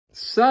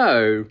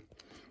So,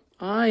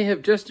 I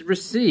have just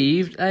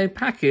received a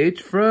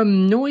package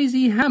from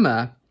Noisy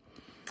Hammer.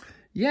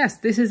 Yes,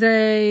 this is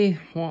a,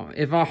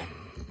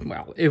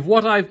 if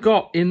what I've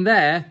got in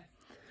there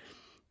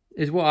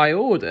is what I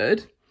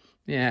ordered,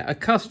 yeah, a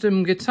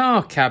custom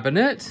guitar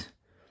cabinet,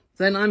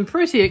 then I'm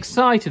pretty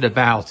excited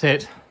about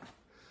it.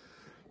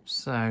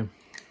 So,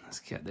 let's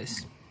get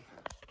this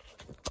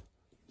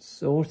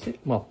sorted.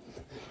 Well,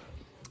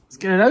 let's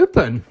get it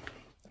open.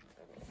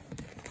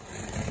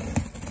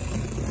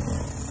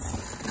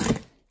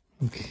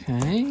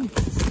 Okay.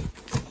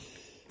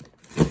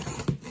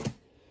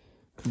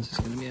 This is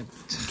going to be a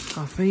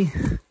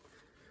toughie.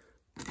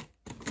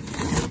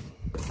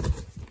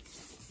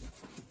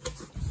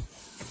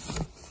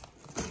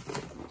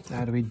 So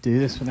how do we do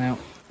this without...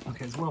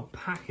 Okay, it's well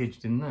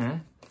packaged in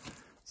there.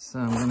 So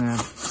I'm going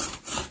to...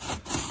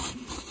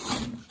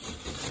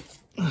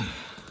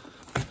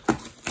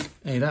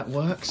 Hey, that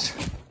works.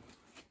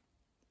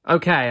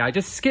 Okay, I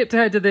just skipped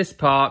ahead to this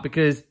part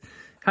because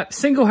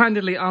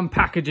single-handedly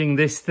unpackaging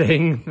this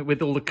thing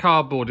with all the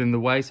cardboard in the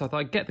way, so I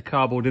thought I'd get the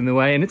cardboard in the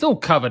way, and it's all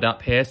covered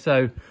up here,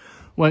 so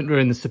won't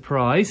ruin the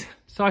surprise.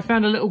 So I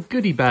found a little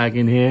goodie bag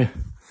in here.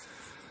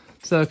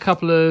 So a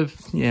couple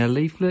of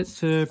leaflets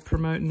to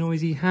promote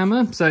Noisy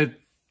Hammer. So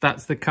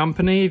that's the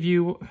company if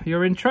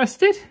you're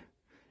interested.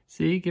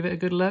 See, give it a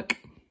good look.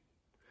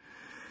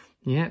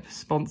 Yep,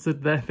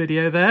 sponsored their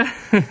video there.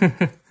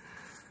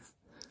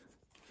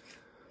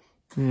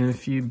 And a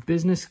few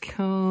business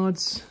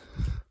cards.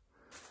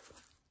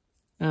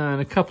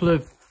 And a couple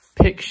of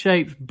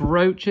pick-shaped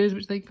brooches,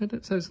 which they put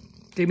it, so it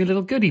gave me a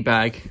little goodie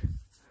bag.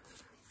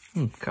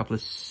 A couple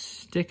of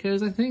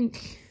stickers, I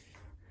think.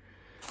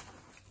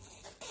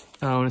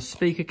 Oh, and a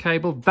speaker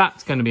cable,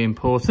 that's going to be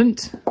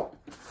important.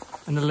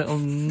 And a little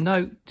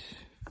note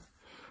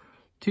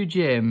to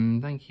Jim,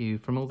 thank you,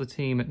 from all the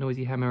team at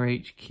Noisy Hammer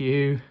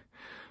HQ.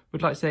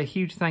 Would like to say a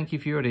huge thank you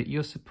for your audit.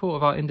 Your support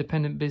of our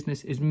independent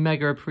business is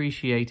mega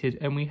appreciated,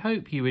 and we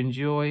hope you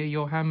enjoy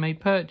your handmade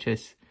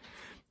purchase.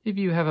 If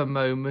you have a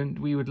moment,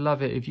 we would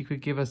love it if you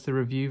could give us a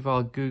review of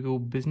our Google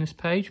business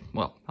page.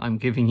 Well, I'm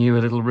giving you a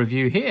little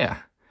review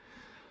here.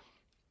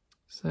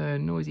 So,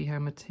 Noisy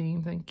Hammer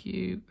team, thank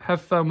you.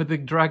 Have fun with the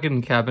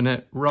dragon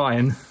cabinet,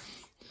 Ryan.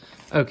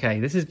 Okay,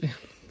 there's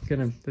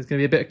gonna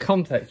be a bit of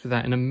context for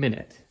that in a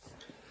minute.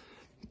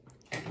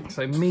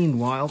 So,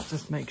 meanwhile,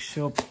 just make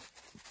sure.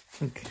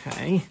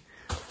 Okay,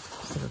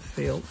 just have a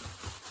feel.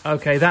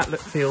 Okay, that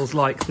feels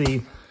like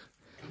the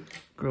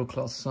grill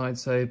cloth side,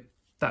 so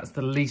that's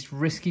the least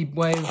risky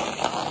way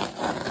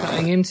of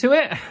cutting into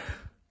it.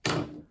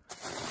 Oh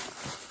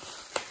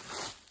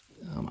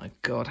my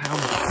God, how...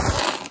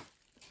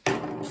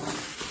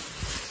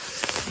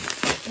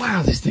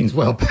 Wow, this thing's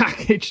well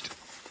packaged.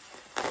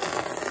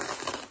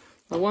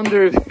 I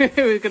wonder if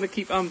we're going to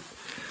keep... Oh,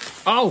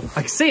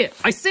 I see it!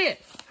 I see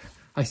it!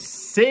 I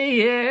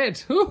see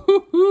it!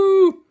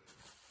 Hoo-hoo-hoo!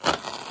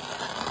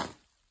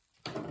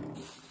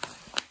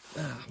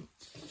 Ah,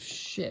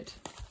 shit.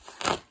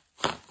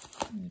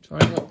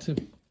 Trying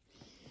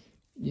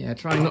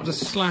not to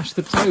slash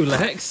the toe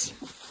legs.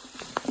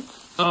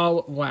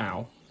 Oh,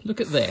 wow. Look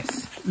at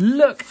this.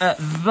 Look at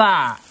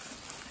that.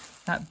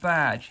 That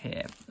badge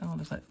here. Oh,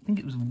 looks like, I think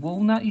it was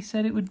walnut he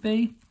said it would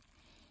be.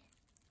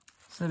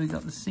 So we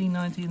got the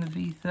C90 and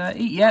the V30.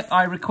 Yep,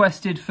 I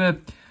requested for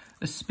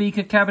a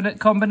speaker cabinet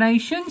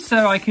combination,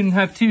 so I can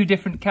have two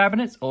different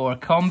cabinets or a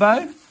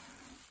combo.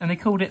 And they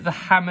called it the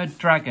Hammered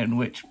Dragon,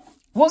 which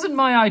wasn't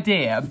my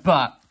idea,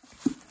 but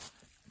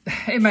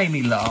it made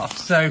me laugh.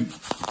 So,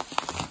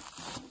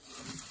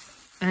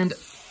 and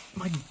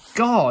my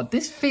God,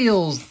 this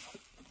feels,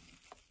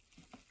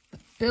 the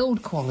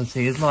build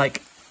quality is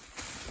like,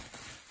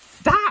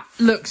 that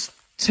looks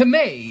to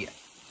me,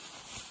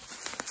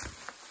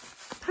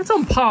 that's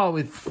on par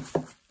with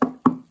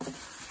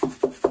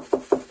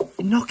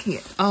knocking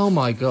it. Oh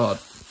my God.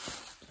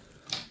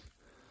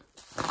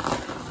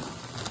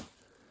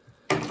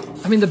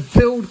 I mean, the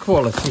build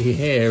quality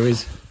here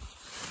is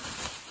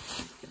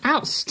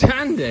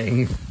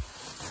outstanding.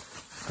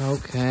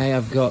 Okay,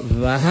 I've got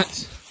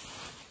that.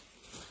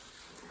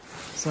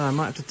 So I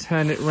might have to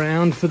turn it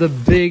round for the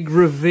big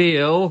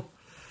reveal.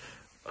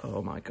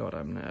 Oh my God,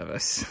 I'm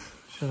nervous.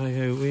 Should I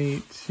go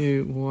 3,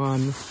 2,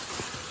 1?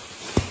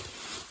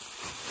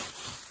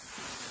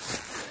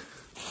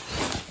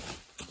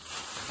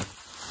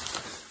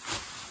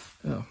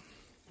 Oh.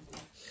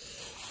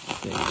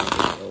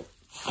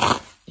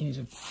 He's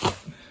a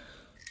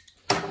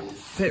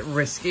bit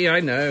risky,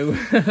 I know.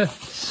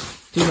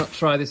 Do not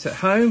try this at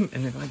home,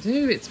 and if I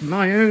do, it's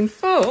my own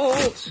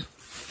fault.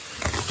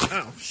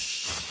 Oh,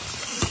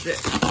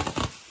 shit.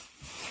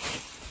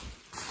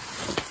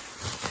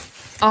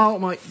 Oh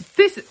my,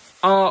 this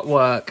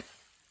artwork.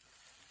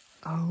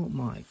 Oh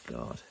my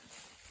God.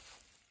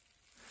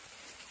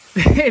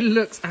 It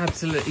looks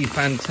absolutely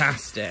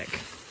fantastic.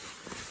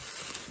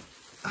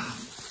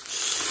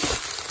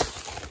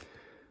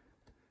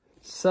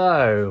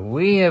 So,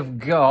 we have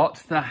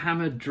got the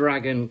Hammered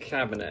Dragon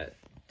cabinet.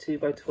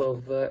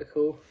 2x12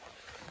 vertical.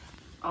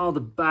 Oh, the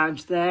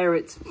badge there,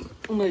 it's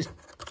almost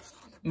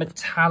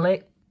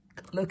metallic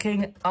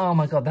looking. Oh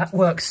my God, that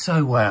works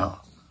so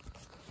well.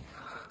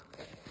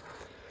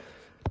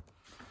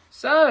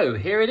 So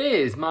here it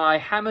is, my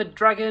Hammered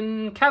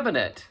Dragon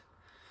cabinet.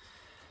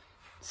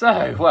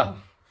 So, well,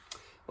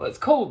 it's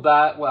called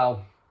that.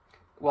 Well,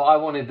 I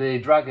wanted the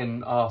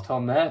dragon art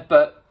on there,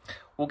 but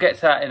we'll get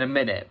to that in a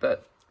minute.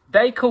 But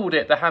they called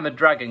it the Hammered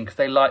Dragon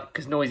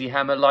because Noisy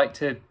Hammer like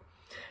to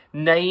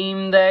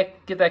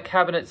give their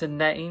cabinets a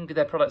name, give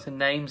their products a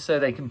name, so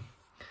they can,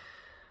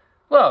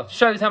 well,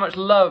 shows how much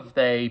love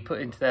they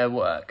put into their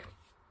work.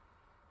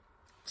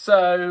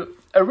 So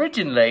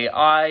originally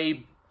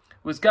I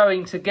was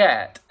going to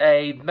get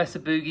a Mesa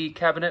Boogie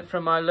cabinet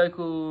from my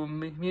local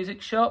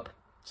music shop.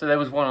 So there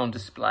was one on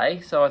display.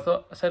 So I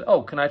said,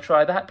 oh, can I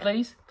try that,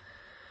 please?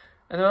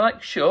 And they were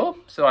like, sure.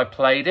 So I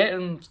played it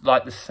and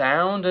liked the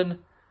sound, and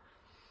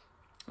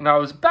I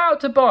was about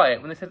to buy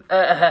it when they said,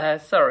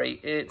 sorry,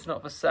 it's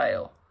not for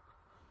sale.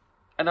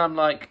 And I'm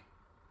like,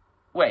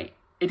 wait,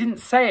 it didn't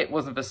say it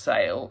wasn't for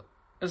sale.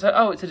 It was like,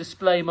 oh, it's a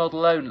display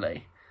model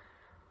only.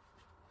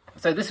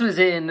 So this was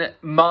in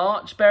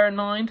March, bear in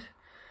mind.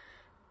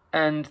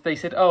 And they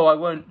said, oh,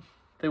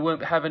 they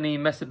won't have any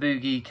Mesa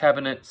Boogie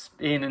cabinets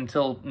in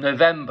until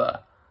November.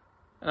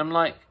 And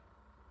I'm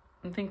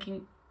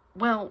thinking,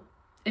 well,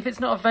 if it's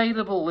not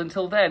available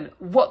until then,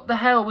 what the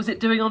hell was it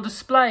doing on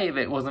display if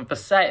it wasn't for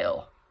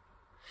sale?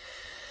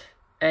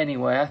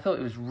 Anyway, I thought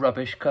it was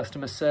rubbish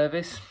customer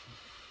service.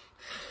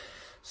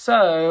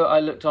 So I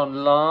looked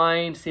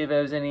online to see if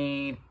there was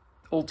any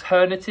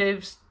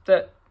alternatives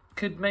that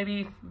could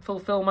maybe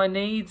fulfill my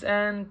needs,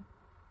 and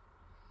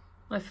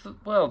I thought,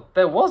 well,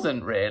 there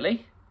wasn't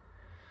really.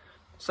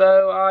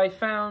 So I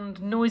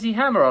found Noisy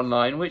Hammer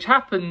online, which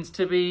happens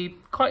to be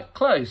quite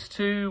close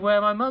to where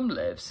my mum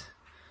lives.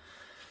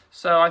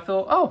 So I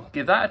thought, oh,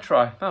 give that a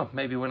try. Oh,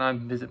 maybe when I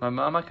visit my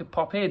mum, I could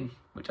pop in,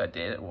 which I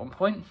did at one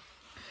point.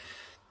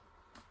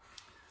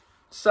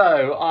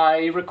 So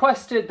I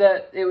requested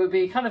that it would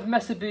be kind of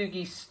Mesa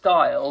Boogie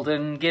styled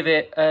and give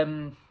it,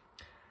 try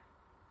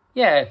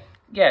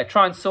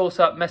and source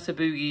up Mesa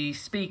Boogie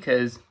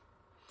speakers.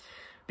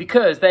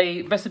 Because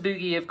Mesa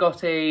Boogie have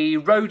got a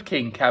Road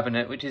King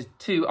cabinet, which is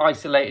 2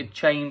 isolated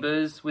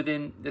chambers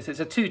within this. It's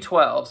a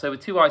 212, so with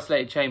 2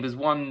 isolated chambers,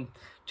 one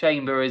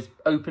chamber is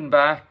open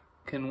back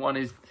and one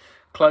is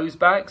closed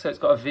back. So it's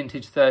got a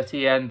Vintage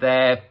 30 and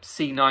their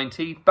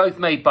C90, both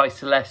made by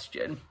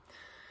Celestion.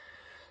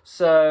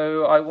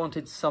 So I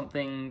wanted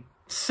something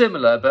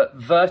similar but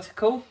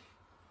vertical.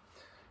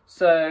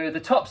 So the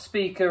top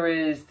speaker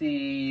is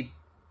the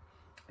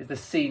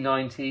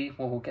C90.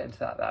 Well, we'll get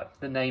into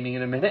the naming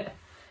in a minute.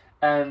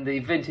 And the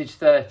Vintage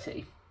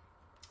 30.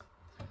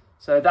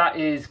 So that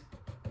is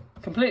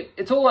complete.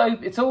 It's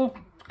all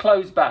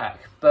closed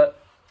back,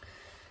 but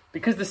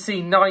because the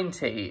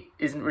C90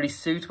 isn't really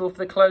suitable for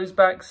the closed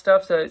back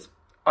stuff, so it's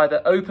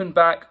either open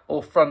back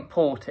or front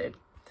ported.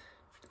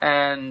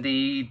 And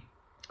the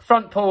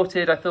front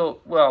ported, I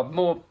thought,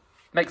 well,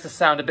 makes the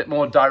sound a bit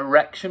more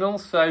directional,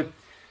 so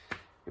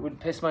it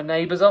wouldn't piss my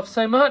neighbours off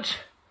so much.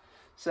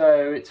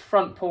 So it's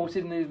front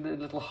ported, and the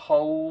little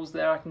holes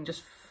there, I can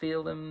just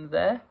feel them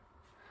there.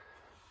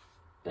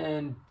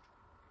 And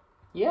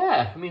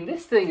yeah, I mean,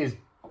 this thing is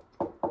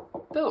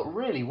built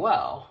really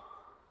well,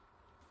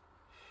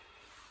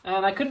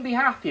 and I couldn't be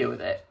happier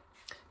with it.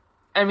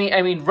 I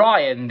mean,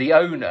 Ryan, the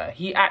owner,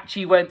 he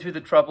actually went through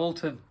the trouble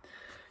to,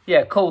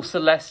 call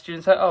Celestion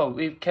and say, oh,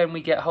 can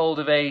we get hold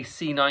of a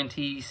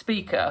C90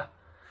 speaker?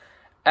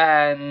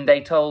 And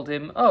they told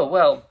him, oh,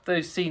 well,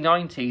 those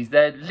C90s,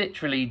 they're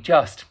literally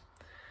just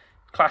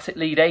classic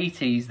lead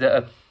 80s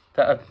that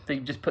they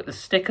just put the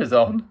stickers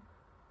on.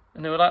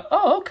 And they were like,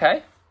 oh,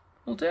 okay,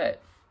 we'll do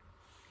it.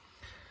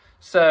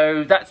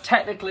 So that's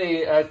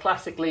technically a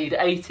classic lead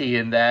 80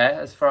 in there,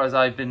 as far as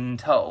I've been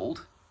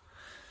told,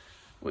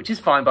 which is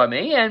fine by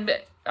me. And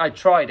I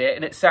tried it,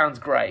 and it sounds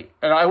great.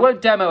 And I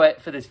won't demo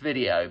it for this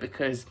video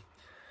because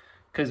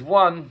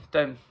one,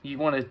 you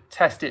want to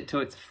test it to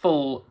its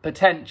full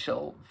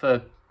potential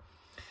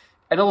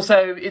and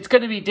also it's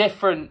going to be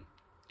different.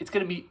 It's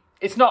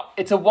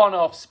a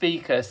one-off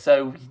speaker,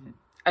 so,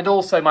 and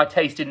also my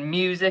taste in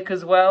music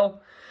as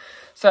well.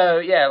 So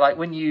yeah, like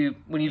when you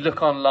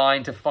look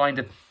online to find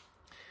a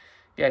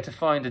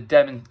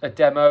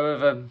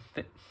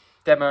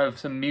demo of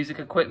some music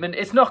equipment,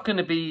 it's not going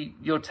to be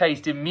your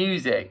taste in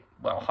music,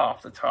 well,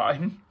 half the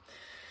time.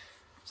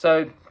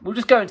 So we'll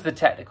just go into the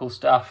technical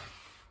stuff.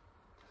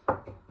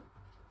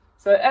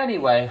 So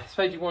anyway, I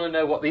suppose you want to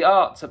know what the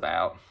art's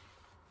about.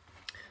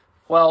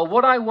 Well,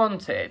 what I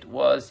wanted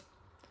was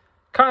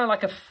kind of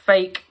like a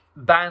fake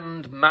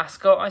band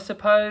mascot, I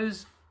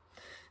suppose.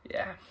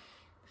 Yeah.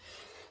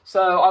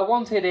 So I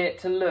wanted it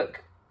to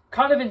look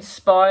kind of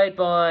inspired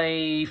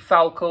by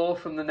Falkor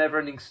from the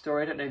Neverending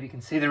Story. I don't know if you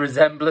can see the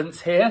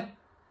resemblance here.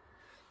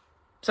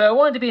 So I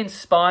wanted to be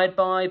inspired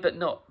by, but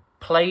not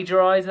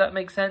plagiarise, if that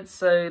makes sense.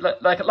 So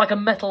like a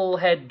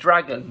metalhead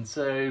dragon.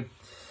 So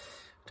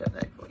I don't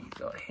know what you've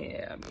got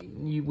here. I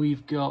mean,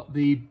 we've got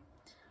the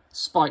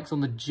spikes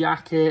on the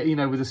jacket,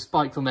 with the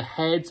spikes on the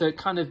head. So it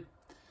kind of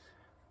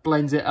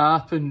blends it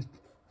up, and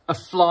a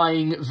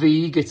flying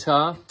V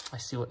guitar. I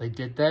see what they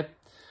did there,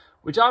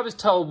 which I was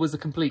told was a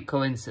complete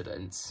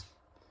coincidence.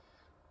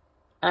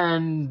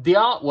 And the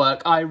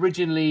artwork I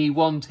originally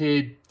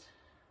wanted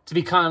to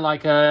be kind of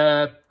like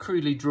a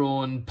crudely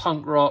drawn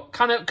punk rock,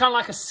 kind of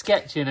like a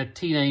sketch in a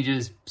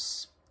teenager's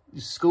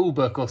school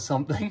book or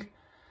something.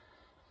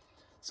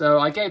 So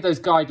I gave those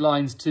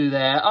guidelines to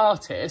their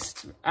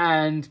artist,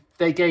 and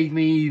they gave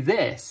me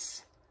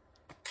this,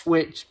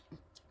 which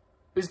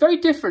was very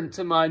different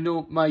to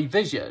my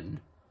vision,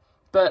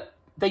 but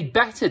they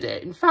bettered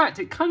it. In fact,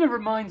 it kind of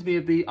reminds me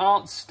of the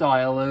art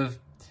style of,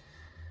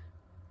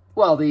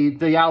 well,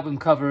 the album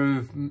cover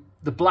of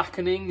The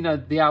Blackening, you know,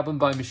 the album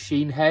by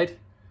Machine Head.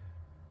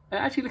 And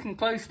actually looking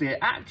closely, it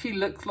actually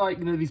looks like,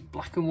 you know, these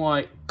black and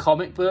white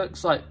comic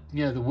books, like,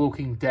 you know, The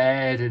Walking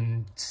Dead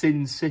and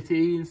Sin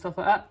City and stuff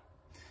like that.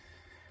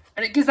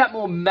 And it gives that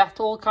more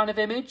metal kind of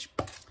image.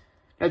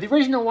 Now, the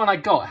original one I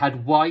got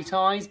had white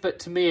eyes, but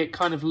to me it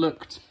kind of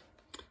looked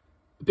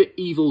a bit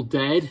Evil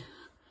Dead.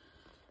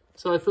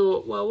 So I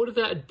thought, well, what if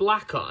that had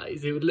black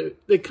eyes? It would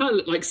look, they kind of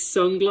look like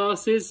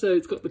sunglasses, so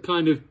it's got the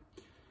kind of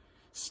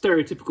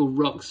stereotypical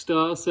rock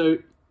star. So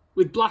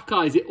with black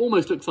eyes, it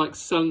almost looks like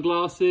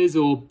sunglasses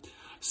or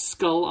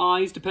skull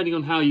eyes, depending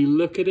on how you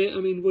look at it. I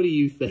mean, what do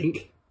you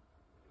think?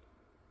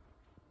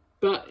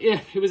 But yeah,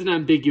 it was an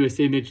ambiguous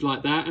image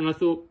like that, and I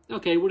thought,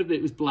 okay, what if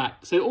it was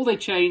black? So all they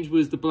changed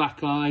was the black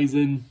eyes,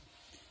 and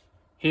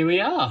here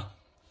we are.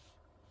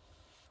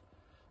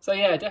 So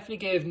yeah, definitely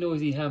give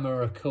Noisy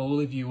Hammer a call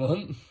if you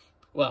want.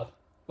 Well,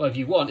 if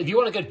you want. If you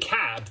want a good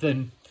cab,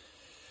 then,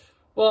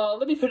 well,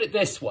 let me put it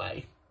this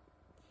way.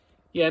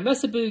 Yeah,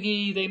 Mesa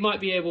Boogie, they might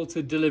be able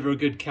to deliver a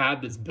good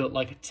cab that's built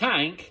like a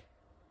tank,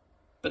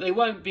 but they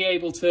won't be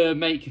able to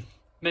make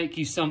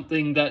you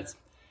something that's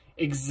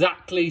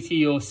exactly to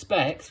your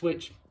specs,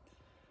 which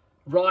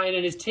Ryan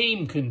and his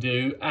team can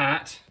do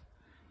at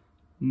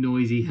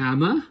Noisy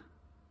Hammer.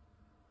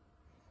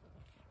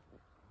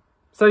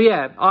 So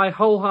yeah, I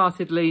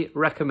wholeheartedly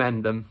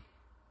recommend them.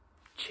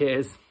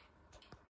 Cheers.